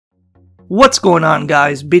What's going on,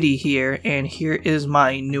 guys? Biddy here, and here is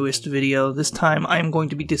my newest video. This time I am going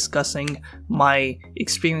to be discussing my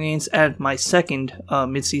experience at my second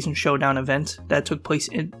Midseason Showdown event that took place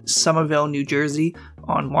in Somerville, New Jersey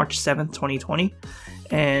on March 7th, 2020.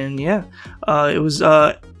 And yeah, it was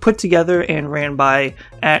put together and ran by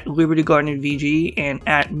at LibertyGardenVG and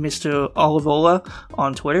at Mr. Olivola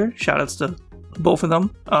on Twitter. Shoutouts to both of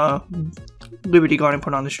them. Liberty Garden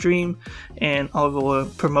put on the stream, and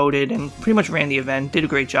Olivola promoted and pretty much ran the event. Did a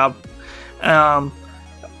great job. I'm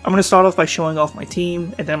going to start off by showing off my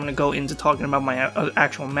team, and then I'm going to go into talking about my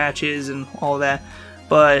actual matches and all that.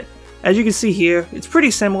 But as you can see here, it's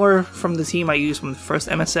pretty similar from the team I used from the first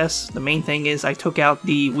MSS. The main thing is I took out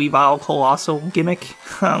the Weavile Colossal gimmick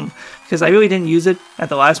because I really didn't use it at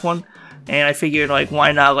the last one. And I figured, like,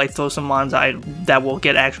 why not, like, throw some mons that will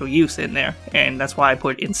get actual use in there. And that's why I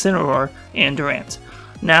put Incineroar and Durant.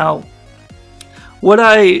 Now, what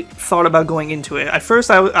I thought about going into it, at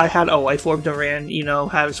first I had a Life Orb Durant, you know,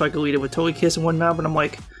 so I could lead it with Togekiss and whatnot, but I'm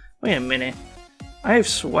like, wait a minute, I have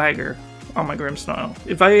Swagger on my Grimmsnarl.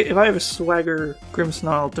 If I have a Swagger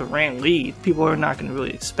Grimmsnarl Durant lead, people are not going to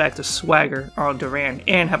really expect a Swagger on Durant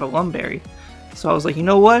and have a Lumberry. So I was like, you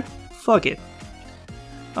know what? Fuck it.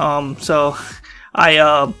 So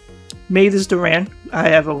I made this Durant. I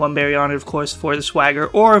have a Lumberry on it, of course, for the Swagger,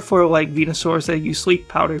 or for like Venusaurs that use Sleep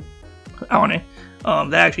Powder on it.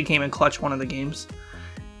 That actually came in clutch one of the games.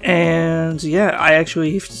 And yeah, I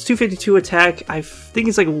actually, it's 252 attack. I think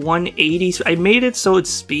it's like 180. So I made it so its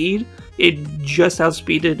speed, it just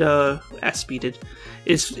outspeeded,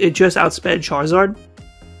 it just outsped Charizard.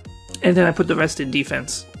 And then I put the rest in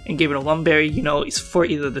defense and gave it a Lumberry, you know, it's for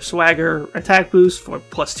either the Swagger attack boost for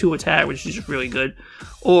 +2 attack, which is just really good,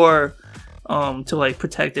 or to like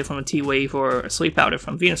protect it from a T-Wave or a Sleep Powder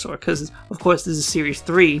from Venusaur, because of course this is Series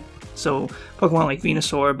 3, so Pokemon like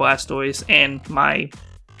Venusaur, Blastoise, and my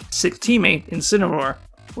 6th teammate, Incineroar,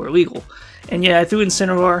 were legal. And yeah, I threw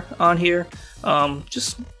Incineroar on here,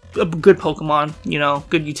 just a good Pokemon, you know,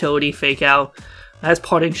 good utility, Fake Out, has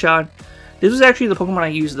Parting Shot. This was actually the Pokemon I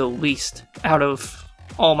used the least out of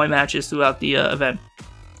all my matches throughout the event.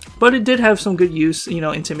 But it did have some good use, you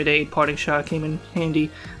know, Intimidate, Parting Shot came in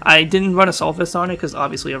handy. I didn't run a Solvest on it because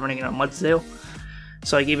obviously I'm running it on Mudsdale.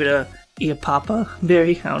 So I gave it a Iapapa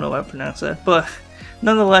Berry, I don't know how to pronounce that. But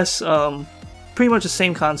nonetheless, pretty much the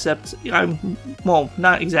same concept. Well,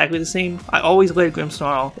 not exactly the same. I always led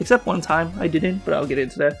Grimmsnarl, except one time I didn't, but I'll get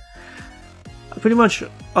into that. I pretty much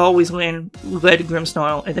always led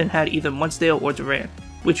Grimmsnarl and then had either Mudsdale or Durant,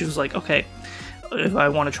 which was like, okay, if I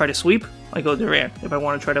want to try to sweep, I go Durant. If I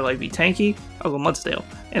want to try to like be tanky, I'll go Mudsdale.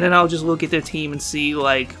 And then I'll just look at their team and see,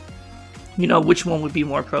 like, you know, which one would be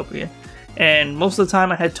more appropriate. And most of the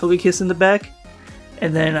time I had Togekiss in the back,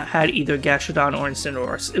 and then I had either Gastrodon or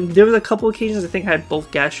Incineroar. There was a couple occasions I think I had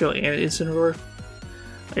both Gastro and Incineroar.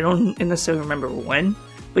 I don't necessarily remember when,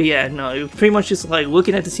 but yeah, no, it was pretty much just like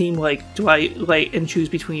looking at the team, like, do I like and choose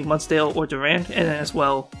between Mudsdale or Durant, and then as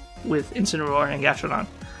well with Incineroar and Gastrodon.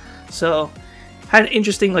 So had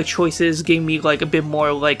interesting like choices, gave me like a bit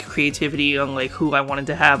more like creativity on like who I wanted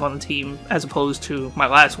to have on the team as opposed to my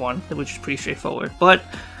last one, which is pretty straightforward. But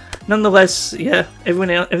nonetheless, yeah,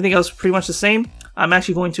 everything else pretty much the same. I'm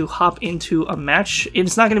actually going to hop into a match.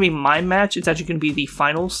 It's not going to be my match, it's actually going to be the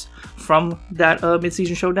finals from that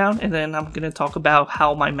Midseason Showdown, and then I'm going to talk about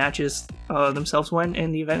how my matches themselves went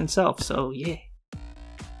and the event itself, so yeah.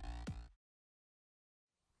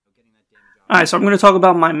 Alright, so I'm going to talk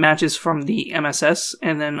about my matches from the MSS,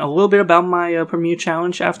 and then a little bit about my Premier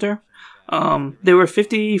Challenge after. There were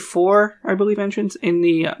 54, I believe, entrants in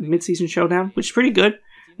the Midseason Showdown, which is pretty good.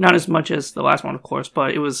 Not as much as the last one, of course,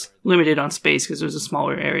 but it was limited on space because it was a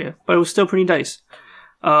smaller area. But it was still pretty nice.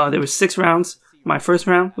 There were 6 rounds. My first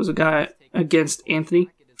round was a guy against Anthony,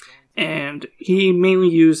 and he mainly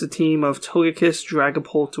used a team of Togekiss,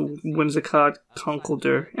 Dragapult, Whimsicott,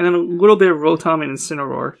 Conkeldurr, and then a little bit of Rotom and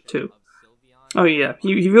Incineroar, too. Oh yeah,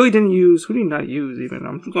 he really didn't use, who did he not use even?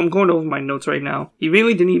 I'm going over my notes right now. He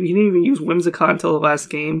didn't even use Whimsicott until the last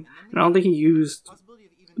game, and I don't think he used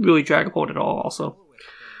really Dragapult at all also.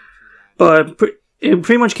 But it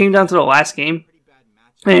pretty much came down to the last game,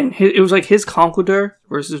 and it was like his Conkeldurr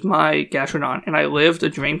versus my Gastrodon, and I lived a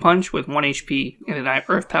Drain Punch with 1 HP, and then I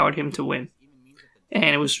Earth Powered him to win.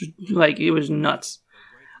 And it was like, it was nuts.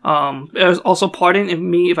 There's also pardon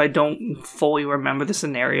me if I don't fully remember the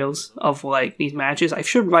scenarios of like these matches. I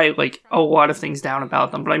should write like a lot of things down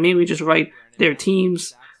about them, but I mainly just write their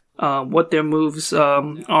teams, what their moves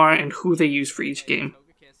are, and who they use for each game.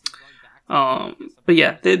 But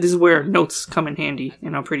yeah, this is where notes come in handy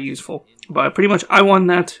and are pretty useful. But pretty much, I won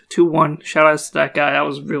that 2-1. Shout out to that guy. That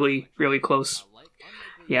was really, really close.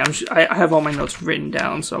 Yeah, I have all my notes written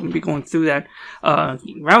down, so I'm going to be going through that.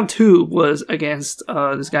 Round 2 was against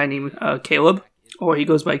this guy named Caleb, or he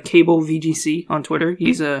goes by Cable VGC on Twitter.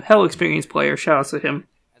 He's a hell experienced player. Shout out to him.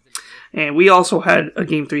 And we also had a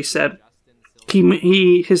Game 3 set.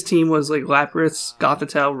 His team was like Lapras,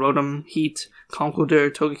 Gothitelle, Rotom, Heat,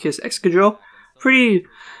 Conkeldurr, Togekiss, Excadrill. Pretty,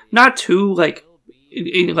 not too like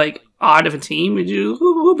odd of a team. It's a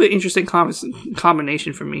little bit interesting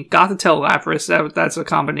combination for me. Gothitelle, Lapras, that's a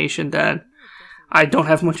combination that I don't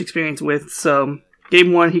have much experience with. So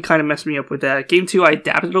Game 1, he kind of messed me up with that. Game 2, I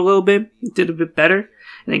adapted a little bit, did a bit better.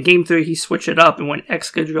 And then Game 3, he switched it up and went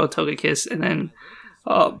Excadrill, Togekiss, and then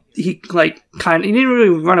he didn't really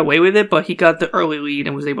run away with it, but he got the early lead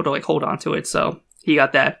and was able to like hold on to it. So he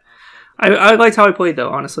got that. I liked how he played though.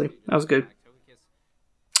 Honestly, that was good.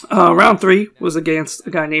 Round 3 was against a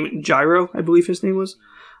guy named Gyro, I believe his name was.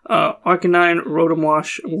 Arcanine,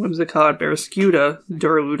 Rotomwash, Whimsicott, Barraskewda,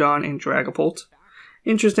 Duraludon, and Dragapult.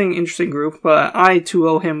 Interesting group, but I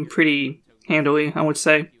 2-0 him pretty handily, I would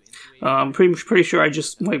say. Pretty sure I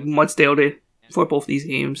just like Mudsdaled it for both these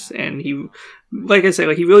games, and he, like I said,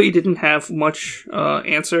 like he really didn't have much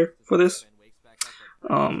answer for this.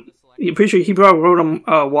 I'm pretty sure he brought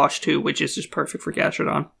Rotom Wash too, which is just perfect for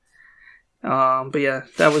Gastrodon. But yeah,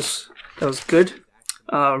 that was good.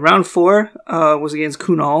 Round 4 was against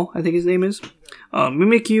Kunal, I think his name is.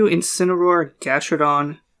 Mimikyu, Incineroar,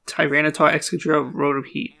 Gastrodon, Tyranitar, Excadrill, Rotom,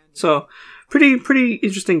 Heat. So pretty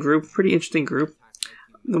interesting group.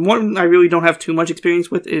 The one I really don't have too much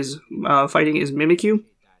experience with is fighting is Mimikyu,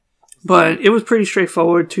 but it was pretty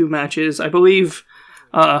straightforward. 2 matches, I believe.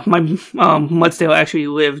 My Mudsdale actually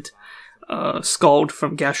lived Scald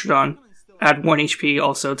from Gastrodon at 1 HP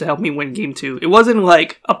also to help me win Game 2. It wasn't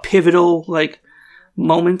like a pivotal like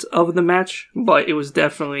moment of the match, but it was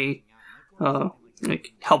definitely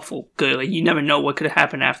like helpful, good. Like you never know what could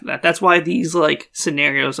happen after that. That's why these like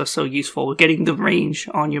scenarios are so useful. Getting the range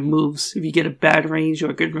on your moves. If you get a bad range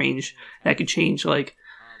or a good range, that could change like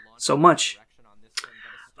so much.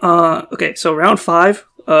 Okay, so round 5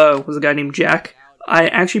 was a guy named Jack. I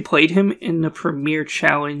actually played him in the Premier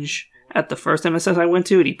Challenge at the first MSS I went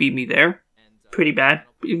to, and he beat me there. Pretty bad.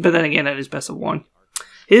 But then again, that is best of 1.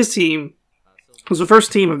 His team was the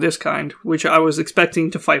first team of this kind, which I was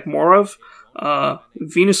expecting to fight more of.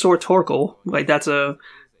 Venusaur Torkoal, like that's a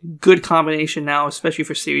good combination now, especially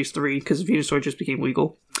for Series 3, because Venusaur just became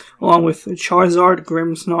legal. Along with Charizard,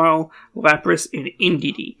 Grimmsnarl, Lapras, and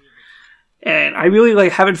Indeedee. And I really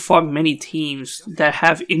haven't fought many teams that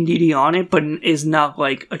have Indeedee on it, but is not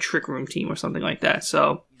like a Trick Room team or something like that.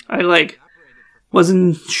 So I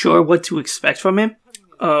wasn't sure what to expect from him.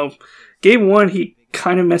 Game 1, he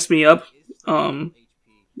kind of messed me up.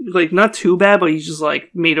 Not too bad, but he just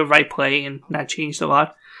made a right play and that changed a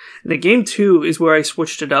lot. And then Game 2 is where I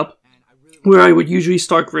switched it up, where I would usually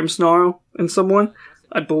start Grimmsnarl and someone.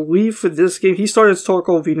 I believe for this game, he started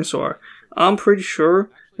Torkoal Venusaur. I'm pretty sure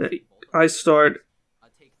that I start,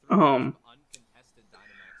 what's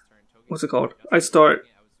it called? I start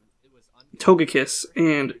Togekiss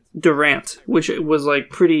and Durant, which was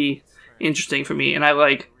pretty interesting for me. And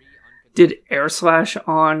I did Air Slash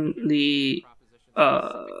on the,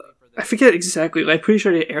 I forget exactly. I'm pretty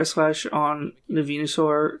sure I did Air Slash on the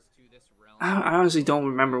Venusaur. I honestly don't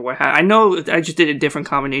remember what happened. I know I just did a different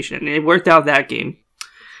combination, and it worked out that game.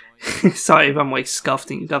 Sorry if I'm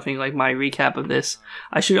scuffing my recap of this.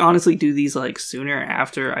 I should honestly do these sooner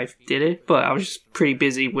after I did it, but I was just pretty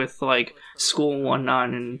busy with school and whatnot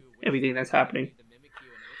and everything that's happening.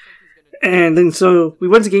 And then so we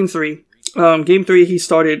went to Game 3. Game 3 he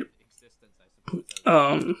started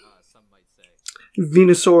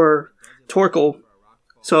Venusaur Torkoal.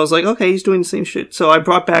 So I was like, okay, he's doing the same shit. So I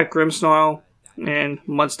brought back Grimmsnarl and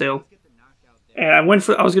Mudsdale. And I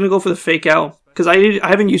was gonna go for the Fake Out. Because I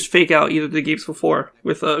haven't used Fake Out either of the games before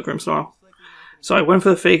with Grimmsnarl. So I went for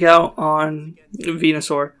the Fake Out on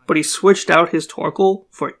Venusaur, but he switched out his Torkoal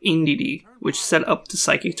for Indeedee, which set up the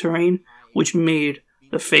Psychic Terrain, which made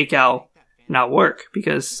the Fake Out not work,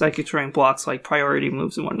 because Psychic Terrain blocks priority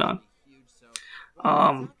moves and whatnot.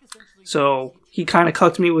 So he kind of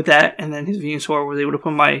cucked me with that, and then his Venusaur was able to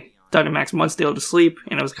put my Dynamax Mudsdale to sleep,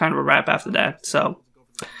 and it was kind of a wrap after that. So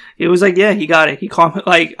it was yeah, he got it. He caught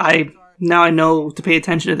Now I know to pay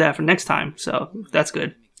attention to that for next time, so that's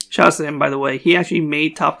good. Shoutouts to him, by the way. He actually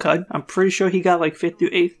made top cut. I'm pretty sure he got 5th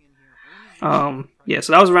through 8th. Yeah,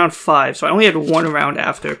 so that was round 5. So I only had one round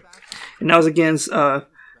after. And that was against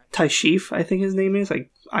Taishif, I think his name is. I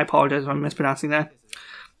apologize if I'm mispronouncing that.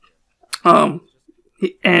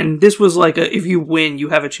 And this was like if you win, you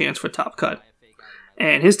have a chance for top cut.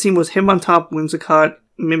 And his team was him on top, Whimsicott,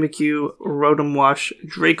 Mimikyu, Rotom Wash,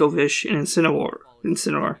 Dracovish, and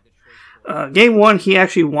Incineroar. Game 1, he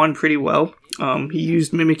actually won pretty well. He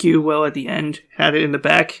used Mimikyu well at the end, had it in the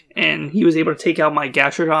back, and he was able to take out my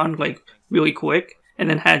Gastrodon like really quick, and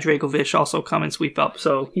then had Dracovish also come and sweep up.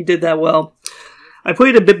 So he did that well. I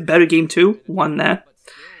played a bit better game 2, won that.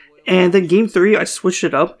 And then game 3, I switched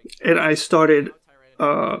it up, and I started,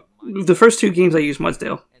 the first 2 games I used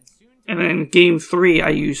Mudsdale. And then game 3, I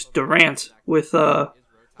used Durant with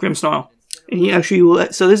Grimmsnarl. And he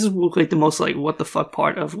actually, so this is like the most like what the fuck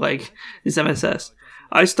part of like this MSS.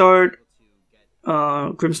 I start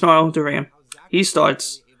Grimmsnarl, Durant. He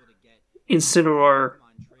starts Incineroar,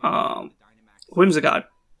 Whimsicott.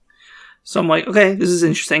 So I'm like, okay, this is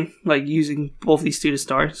interesting, like using both these 2 to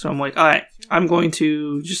start. So I'm like, alright, I'm going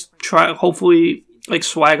to just try, hopefully, like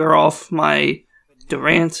swagger off my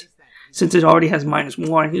Durant. Since it already has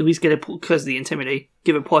 -1, at least get it because of the Intimidate.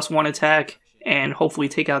 Give it +1 attack, and hopefully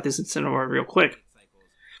take out this Incineroar real quick.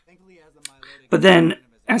 But then,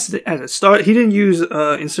 as it started, he didn't use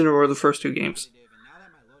Incineroar the first 2 games.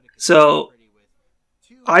 So,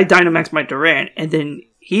 I Dynamax my Durant, and then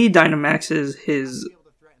he Dynamaxes his...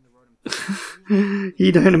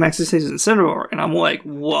 he Dynamaxes his Incineroar, and I'm like,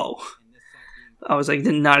 whoa. I was like,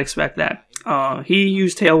 did not expect that. He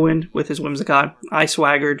used Tailwind with his Whimsicott. I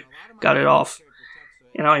swaggered, got it off.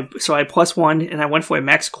 And so I +1, and I went for a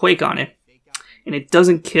Max Quake on it. And it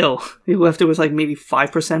doesn't kill. It left it with like maybe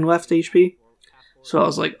 5% left HP. So I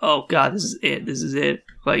was like, oh god, this is it. This is it.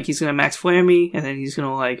 Like, he's going to Max Flare me, and then he's going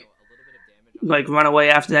to like run away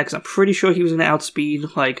after that, because I'm pretty sure he was going to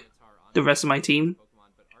outspeed like the rest of my team.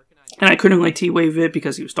 And I couldn't like T-Wave it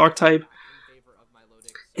because he was Dark type.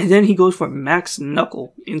 And then he goes for Max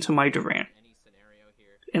Knuckle into my Durant.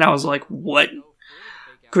 And I was like, what?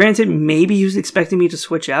 Granted, maybe he was expecting me to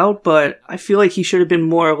switch out, but I feel like he should have been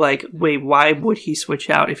more like, wait, why would he switch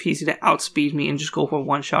out if he's going to outspeed me and just go for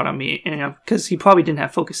one shot on me? Because he probably didn't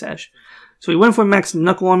have Focus Sash. So he went for Max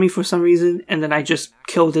Knuckle on me for some reason, and then I just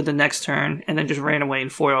killed it the next turn, and then just ran away and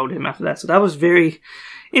 4-0'd him after that. So that was very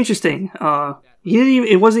interesting.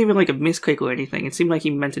 It wasn't even like a misclick or anything. It seemed like he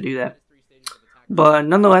meant to do that. But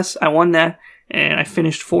nonetheless, I won that, and I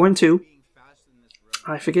finished 4-2.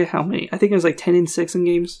 I forget how many. I think it was like 10-6 in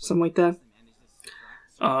games, something like that.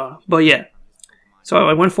 But yeah. So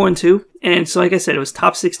I went 4-2, and so like I said, it was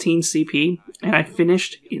top 16 CP, and I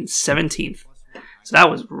finished in 17th. So that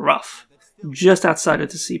was rough. Just outside of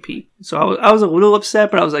the CP. So I was a little upset,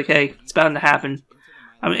 but I was like, hey, it's bound to happen.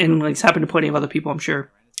 And like, it's happened to plenty of other people, I'm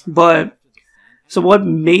sure. But so what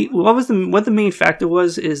the main factor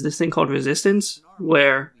was is this thing called resistance,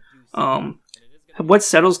 where what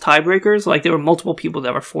settles tiebreakers, like there were multiple people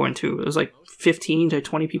that were 4-2. It was like 15 to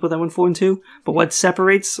 20 people that went 4-2. But what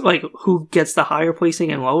separates like who gets the higher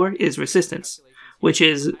placing and lower is resistance, which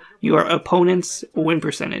is your opponent's win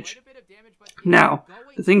percentage. Now,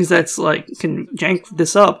 the things that's like can jank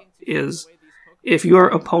this up is if your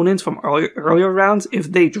opponents from earlier rounds,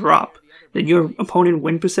 if they drop, then your opponent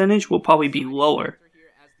win percentage will probably be lower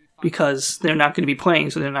because they're not going to be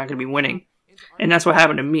playing, so they're not going to be winning. And that's what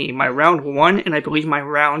happened to me. My round 1 and I believe my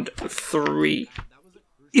round 3,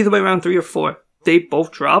 either by round 3 or 4, they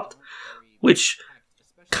both dropped, which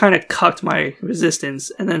kind of cucked my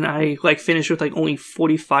resistance. And then I like finished with like only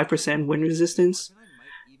 45% win resistance,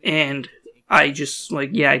 and I just like,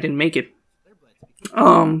 yeah, I didn't make it.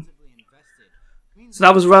 So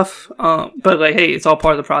that was rough, but like, hey, it's all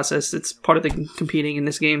part of the process. It's part of the competing in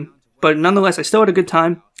this game. But nonetheless, I still had a good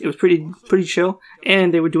time. It was pretty chill,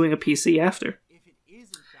 and they were doing a PC after.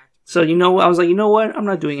 So I was like, you know what? I'm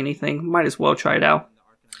not doing anything. Might as well try it out.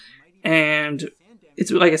 And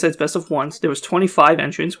it's like I said, it's best of ones. There was 25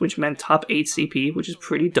 entrants, which meant top 8 CP, which is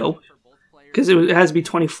pretty dope, because it has to be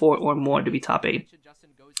 24 or more to be top 8.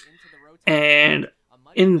 And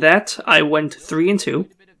in that, I went 3-2.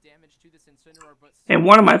 And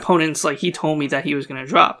one of my opponents, like, he told me that he was going to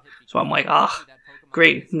drop. So I'm like,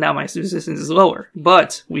 great, now my resistance is lower.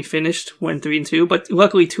 But we went 3-2. But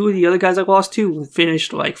luckily, 2 of the other guys I lost to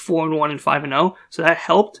finished like 4-1 and 5-0. So that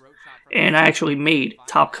helped. And I actually made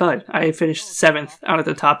top cut. I finished 7th out of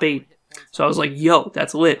the top 8. So I was like, yo,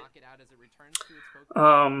 that's lit.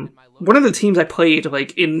 One of the teams I played,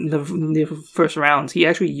 like, in the first rounds, he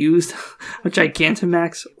actually used a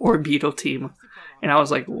Gigantamax Orbeetle team. And I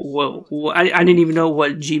was like, whoa. I didn't even know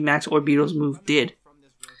what G-Max Orbeetle's move did.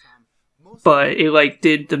 But it, like,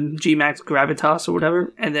 did the G-Max Gravitas or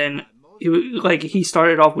whatever. And then, he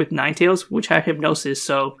started off with Ninetales, which had Hypnosis.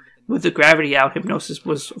 So, with the gravity out, Hypnosis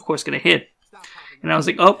was, of course, going to hit. And I was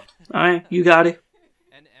like, oh, Alright, you got it.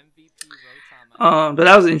 But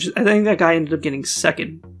that was interesting. I think that guy ended up getting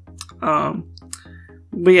second.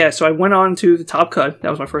 But yeah, so I went on to the top cut. That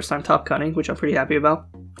was my first time top cutting, which I'm pretty happy about.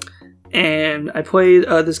 And I played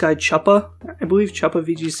this guy Chuppa, I believe Chuppa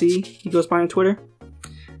VGC, he goes by on Twitter.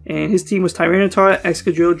 And his team was Tyranitar,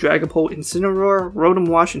 Excadrill, Dragapult, Incineroar, Rotom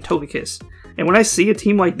Wash, and Togekiss. And when I see a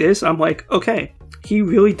team like this, I'm like, okay, he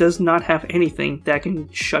really does not have anything that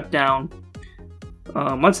can shut down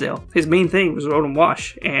Mudsdale. His main thing was Rotom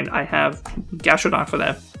Wash, and I have Gastrodon for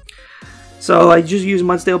that. So I just used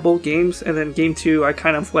Mudsdale both games, and then game 2 I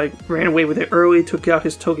kind of like ran away with it early, took out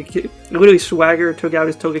his Togekiss, literally Swagger, took out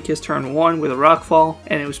his Togekiss turn 1 with a Rockfall,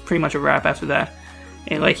 and it was pretty much a wrap after that.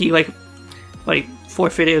 And like he like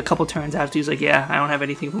forfeited a couple turns after. He's like, yeah, I don't have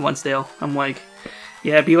anything from Mudsdale. I'm like,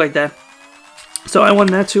 yeah, it'd be like that. So I won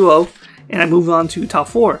that 2-0, and I moved on to top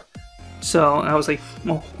 4. So I was like,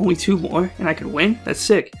 well, only 2 more, and I could win? That's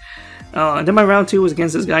sick. And then my round 2 was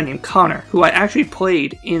against this guy named Connor, who I actually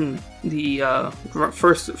played in the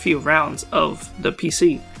first few rounds of the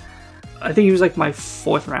PC. I think he was like my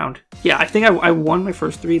 4th round. Yeah, I think I won my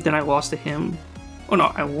first 3, then I lost to him. Oh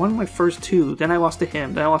no, I won my first 2, then I lost to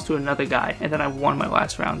him, then I lost to another guy, and then I won my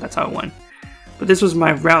last round. That's how I won. But this was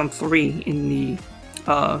my round 3 in the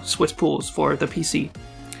Swiss pools for the PC.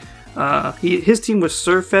 His team was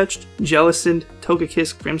Surfetch'd, Jellicent,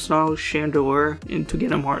 Togekiss, Grimmsnarl, Chandelure, and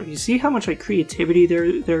Togedemaru. You see how much like creativity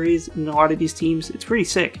there is in a lot of these teams? It's pretty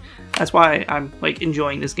sick. That's why I'm like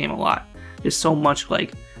enjoying this game a lot. There's so much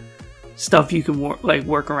like stuff you can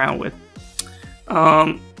work around with.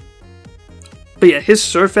 But yeah, his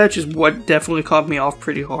Surfetch is what definitely caught me off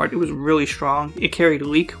pretty hard. It was really strong. It carried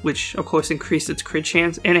Leak, which of course increased its crit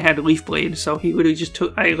chance, and it had Leaf Blade, so he literally just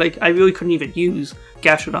took. I really couldn't even use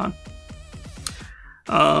Gastrodon.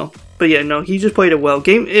 But yeah, no, he just played it well.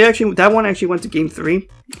 That one actually went to game 3.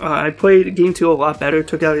 I played game 2 a lot better.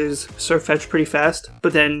 Took out his Surfetch pretty fast,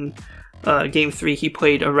 but then game 3 he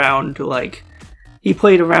played around his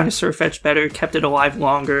Surfetch better, kept it alive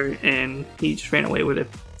longer, and he just ran away with it.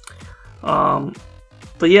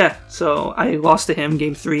 But yeah, so I lost to him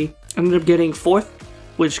game 3. I ended up getting 4th,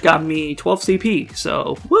 which got me 12 CP.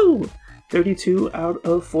 So woo, 32 out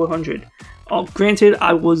of 400. Granted,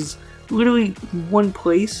 I was literally 1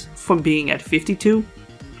 place from being at 52.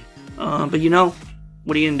 But you know,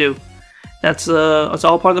 what are you gonna do? That's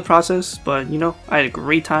all part of the process. But you know, I had a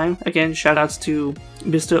great time. Again, shoutouts to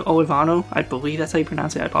Mr. Olivola. I believe that's how you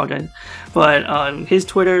pronounce it. I apologize. But his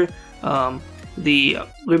Twitter, the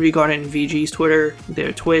LibertyGardenVG's Twitter,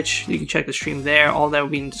 their Twitch, you can check the stream there. All that will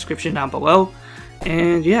be in the description down below.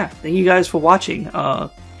 And yeah, thank you guys for watching.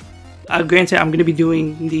 Granted, I'm going to be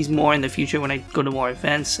doing these more in the future when I go to more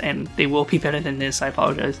events, and they will be better than this. I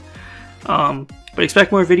apologize. But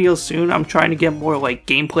expect more videos soon. I'm trying to get more like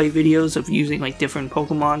gameplay videos of using like different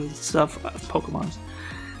Pokemon and stuff.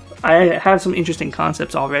 I have some interesting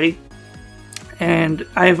concepts already. And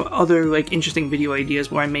I have other like interesting video ideas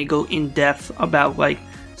where I may go in depth about like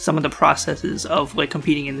some of the processes of like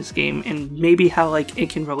competing in this game, and maybe how like it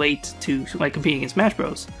can relate to like competing in Smash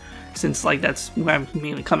Bros. Since like that's where I'm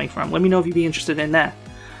mainly coming from. Let me know if you'd be interested in that.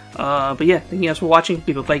 But yeah, thank you guys for watching.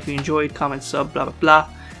 Leave a like if you enjoyed, comment, sub, blah blah blah,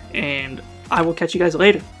 and I will catch you guys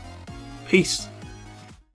later. Peace.